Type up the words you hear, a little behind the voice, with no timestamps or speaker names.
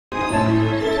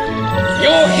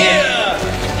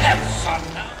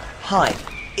Hi,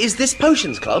 is this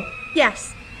Potions Club?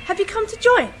 Yes. Have you come to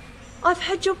join? I've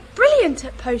heard you're brilliant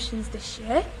at potions this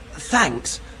year.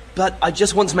 Thanks, but I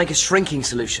just want to make a shrinking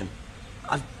solution.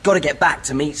 I've got to get back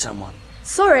to meet someone.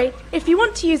 Sorry, if you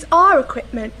want to use our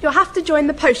equipment, you'll have to join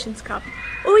the Potions Club.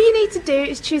 All you need to do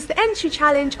is choose the entry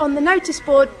challenge on the notice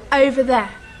board over there.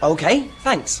 Okay,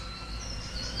 thanks.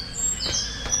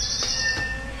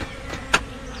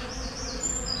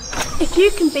 If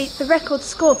you can beat the record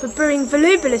score for brewing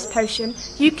Volubilis Potion,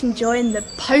 you can join the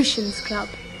Potions Club.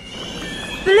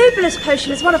 Volubilis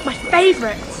Potion is one of my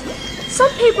favourites. Some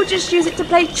people just use it to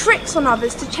play tricks on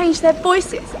others to change their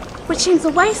voices, which seems a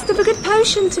waste of a good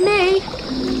potion to me.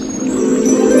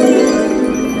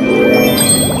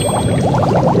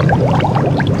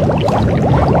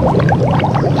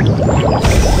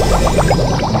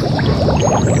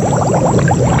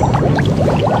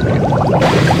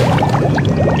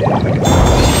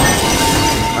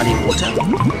 Honey water.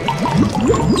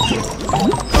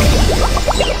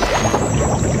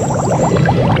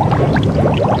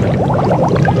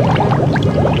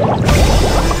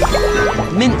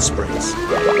 Mint spritz.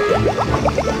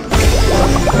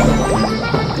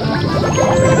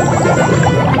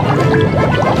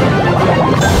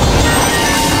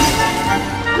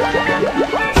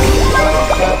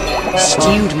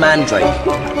 Stewed mandrake,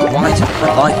 white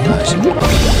light version.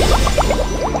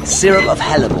 Syrup of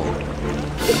hellebore.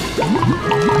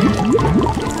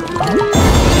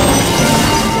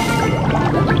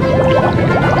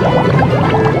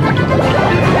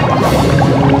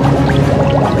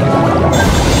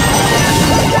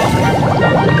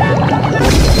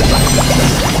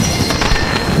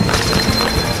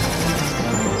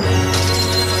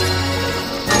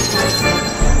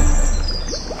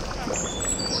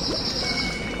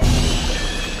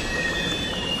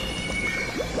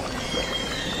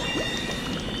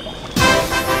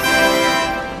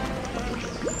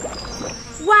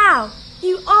 Wow,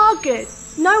 you are good.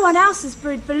 No one else has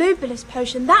brewed Volubilis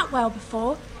Potion that well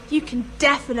before. You can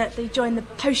definitely join the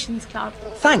Potions Club.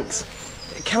 Thanks.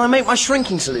 Can I make my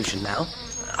shrinking solution now?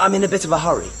 I'm in a bit of a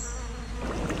hurry.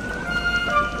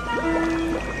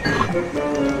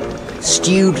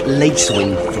 Stewed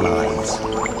lacewing flies.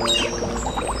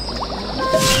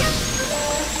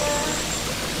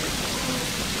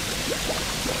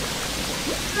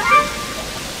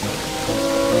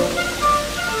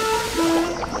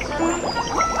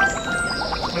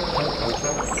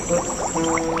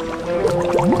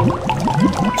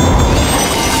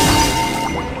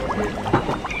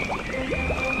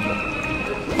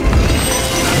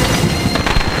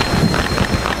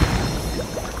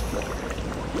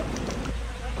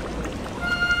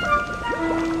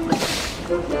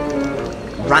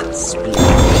 Rat spleen.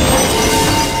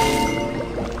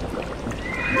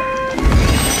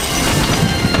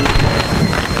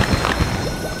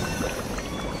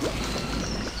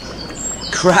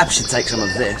 Crabbe should take some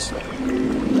of this.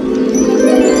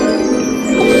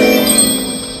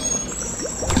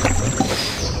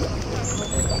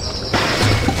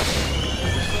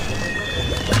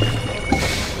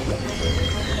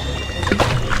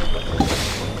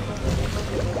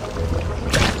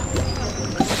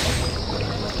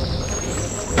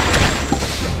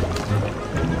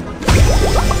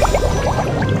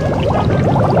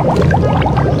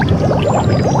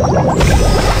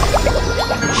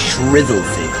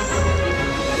 Shrivelfig.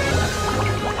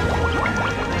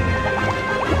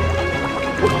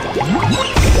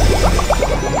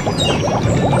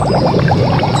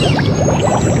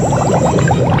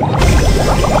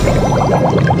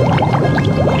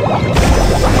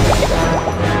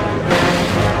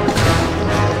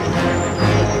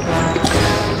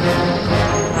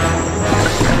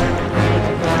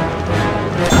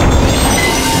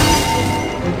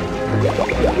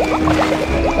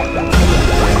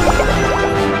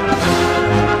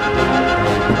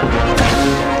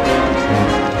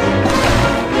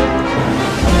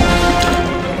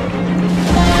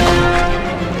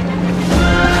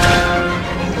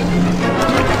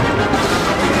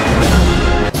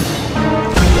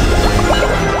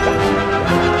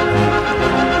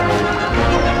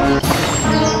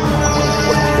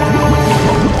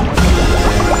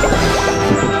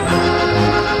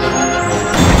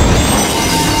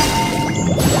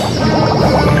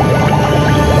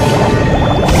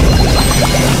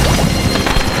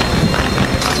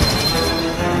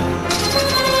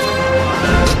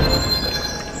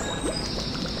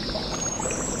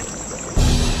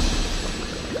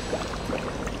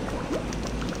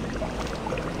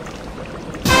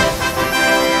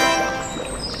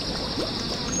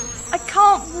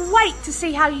 To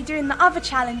see how you do in the other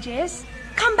challenges.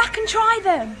 Come back and try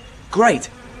them. Great.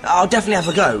 I'll definitely have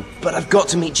a go, but I've got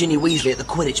to meet Ginny Weasley at the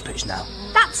Quidditch pitch now.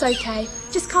 That's okay.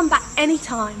 Just come back any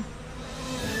time.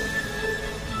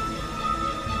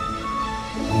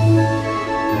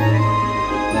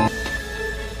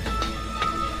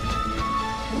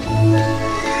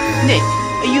 Nick,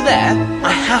 are you there?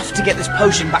 I have to get this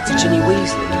potion back to Ginny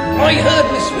Weasley. I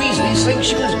heard Miss Weasley saying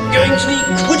she was going to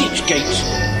the Quidditch gate.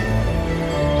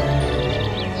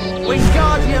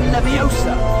 Wingardium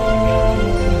Leviosa!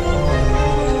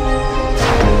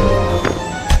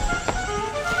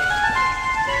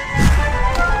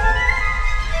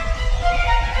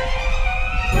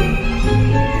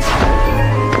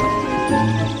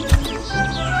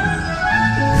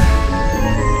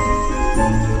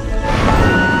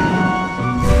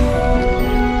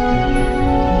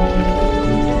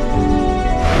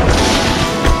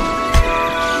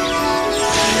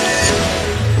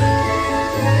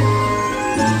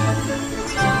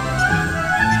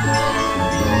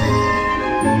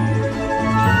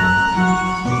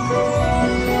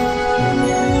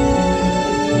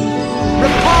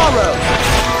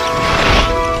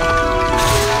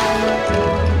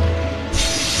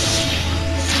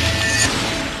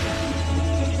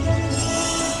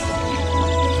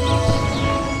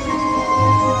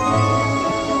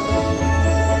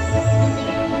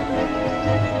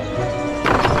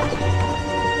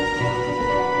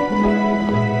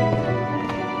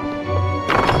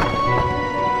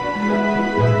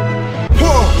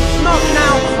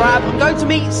 Crabbe, I'm going to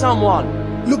meet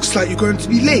someone. Looks like you're going to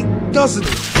be late, doesn't it?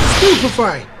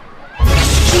 Stupefy!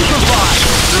 Stupefy!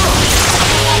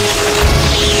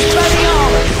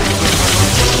 Expelliarmus!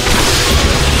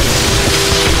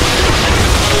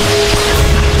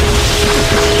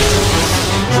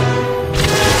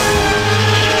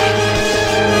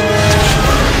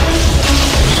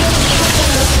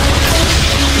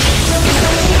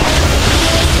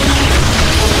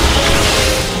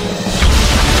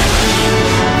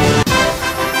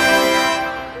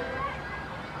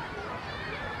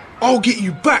 I'll get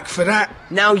you back for that.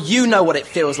 Now you know what it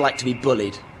feels like to be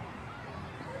bullied.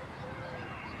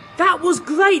 That was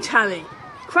great, Harry.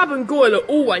 Crabbe and Goyle are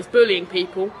always bullying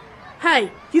people.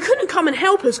 Hey, you couldn't come and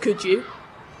help us, could you?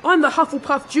 I'm the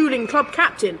Hufflepuff Dueling Club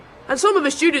captain, and some of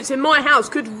the students in my house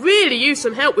could really use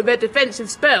some help with their defensive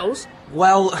spells.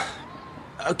 Well,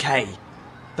 okay,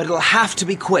 but it'll have to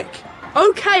be quick.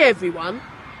 Okay, everyone.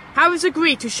 Harry's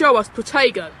agreed to show us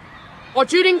Protego. Our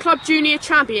Dueling Club Junior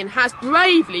champion has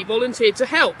bravely volunteered to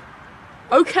help.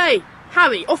 Okay,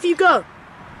 Harry, off you go.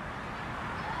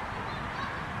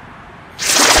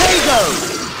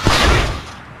 Protego!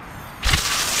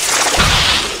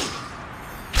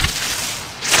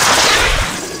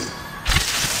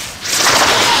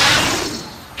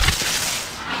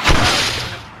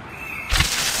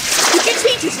 Could you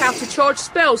teach us how to charge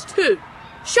spells too?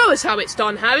 Show us how it's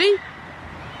done, Harry.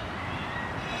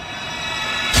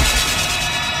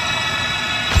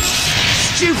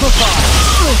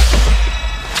 Stupefy!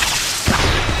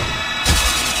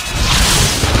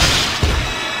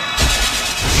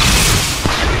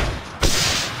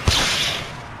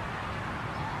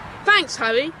 Thanks,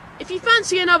 Harry. If you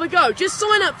fancy another go, just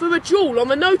sign up for a duel on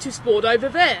the notice board over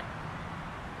there.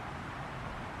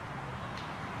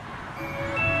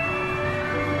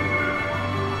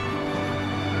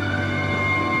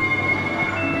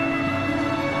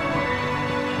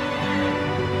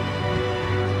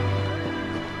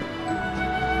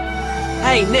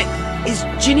 Hey, Nick, is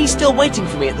Ginny still waiting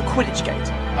for me at the Quidditch gate?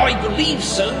 I believe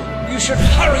so. You should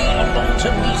hurry along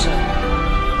to meet her.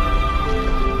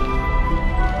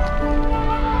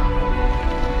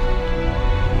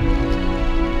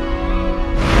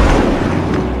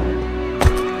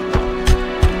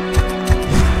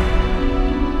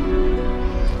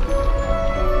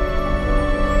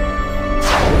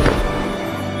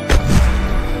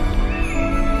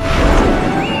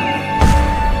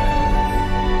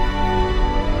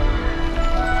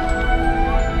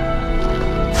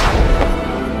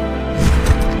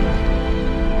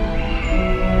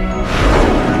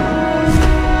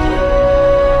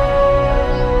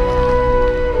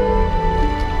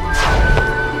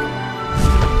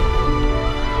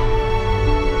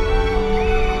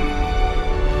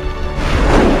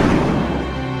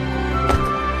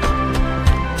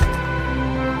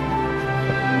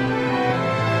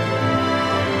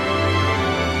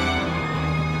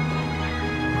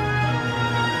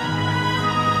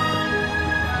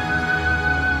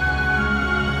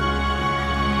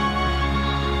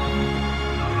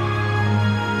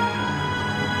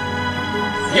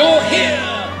 You're here!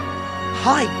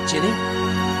 Hi, Ginny.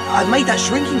 I've made that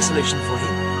shrinking solution for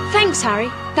you. Thanks, Harry.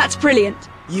 That's brilliant.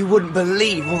 You wouldn't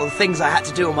believe all the things I had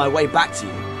to do on my way back to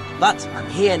you. But I'm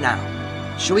here now.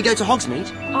 Shall we go to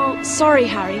Hogsmeade? Oh, sorry,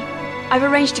 Harry. I've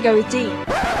arranged to go with Dean.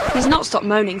 He's not stopped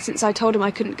moaning since I told him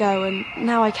I couldn't go, and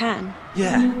now I can.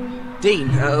 Yeah. Dean,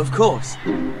 of course.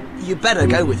 You better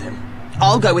go with him.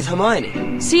 I'll go with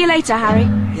Hermione. See you later, Harry.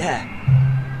 Yeah.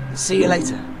 See you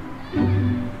later.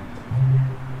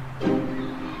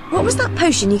 What was that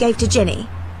potion you gave to Ginny?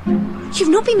 You've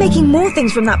not been making more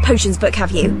things from that potions book,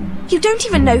 have you? You don't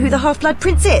even know who the Half-Blood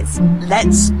Prince is.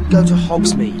 Let's go to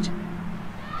Hogsmeade.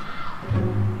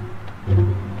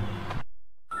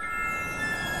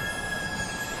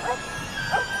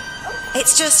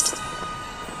 It's just...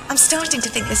 I'm starting to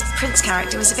think this Prince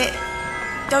character was a bit...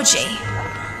 dodgy.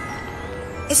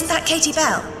 Isn't that Katie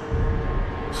Bell?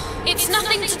 It's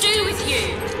nothing to do with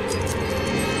you.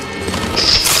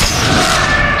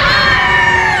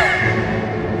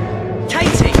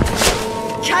 Katie!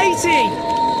 Katie!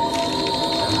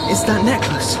 It's that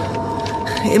necklace.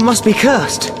 It must be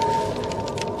cursed.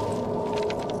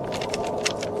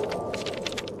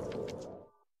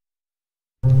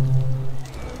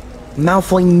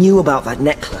 Malfoy knew about that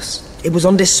necklace. It was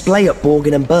on display at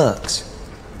Borgin and Burke's.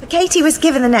 Katie was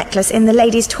given the necklace in the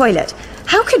ladies' toilet.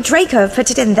 How could Draco have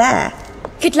put it in there?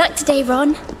 Good luck today,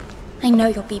 Ron. I know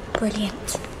you'll be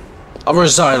brilliant. I'll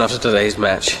resign after today's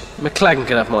match. McLaggen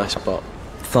can have my spot.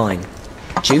 Fine.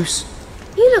 Juice?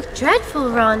 You look dreadful,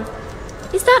 Ron.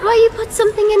 Is that why you put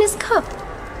something in his cup?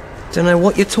 Don't know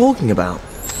what you're talking about.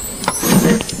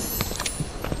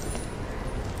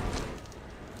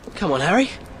 Come on, Harry.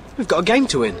 We've got a game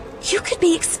to win. You could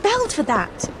be expelled for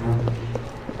that.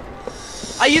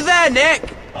 Are you there,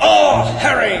 Nick? Oh,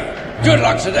 Harry, good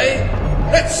luck today.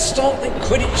 Let's start the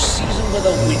Quidditch season with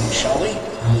a win, shall we?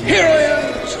 Here I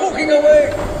am, talking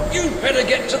away. You'd better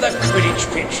get to the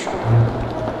Quidditch pitch.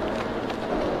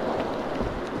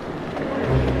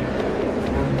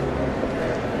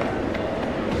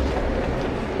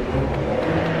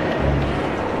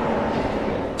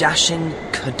 Dashing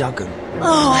Cadogan.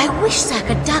 Oh, I wish Sir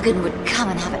Cadogan would come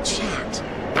and have a chat.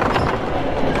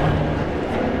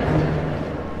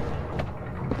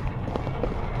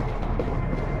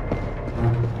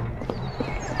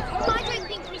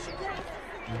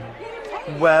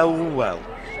 Well, well.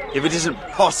 If it isn't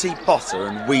Potty Potter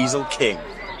and Weasel King,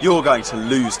 you're going to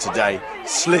lose today.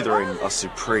 Slytherin are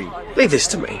supreme. Leave this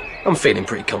to me. I'm feeling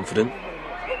pretty confident.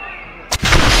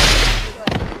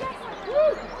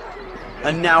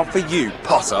 And now for you,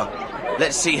 Potter.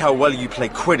 Let's see how well you play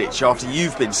Quidditch after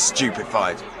you've been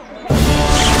stupefied.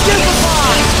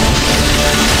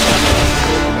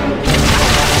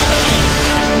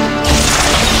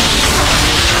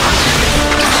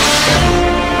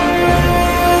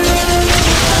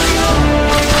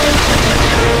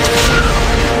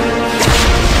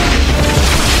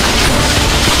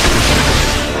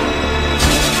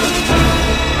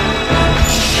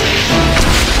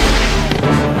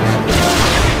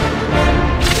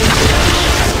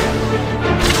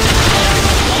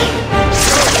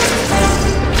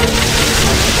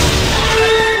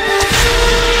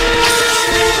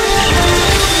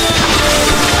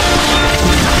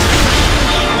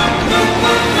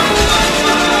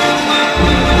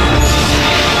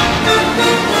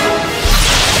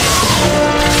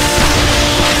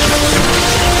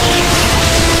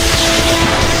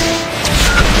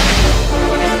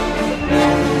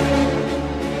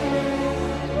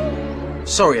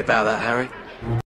 Sorry about that, Harry.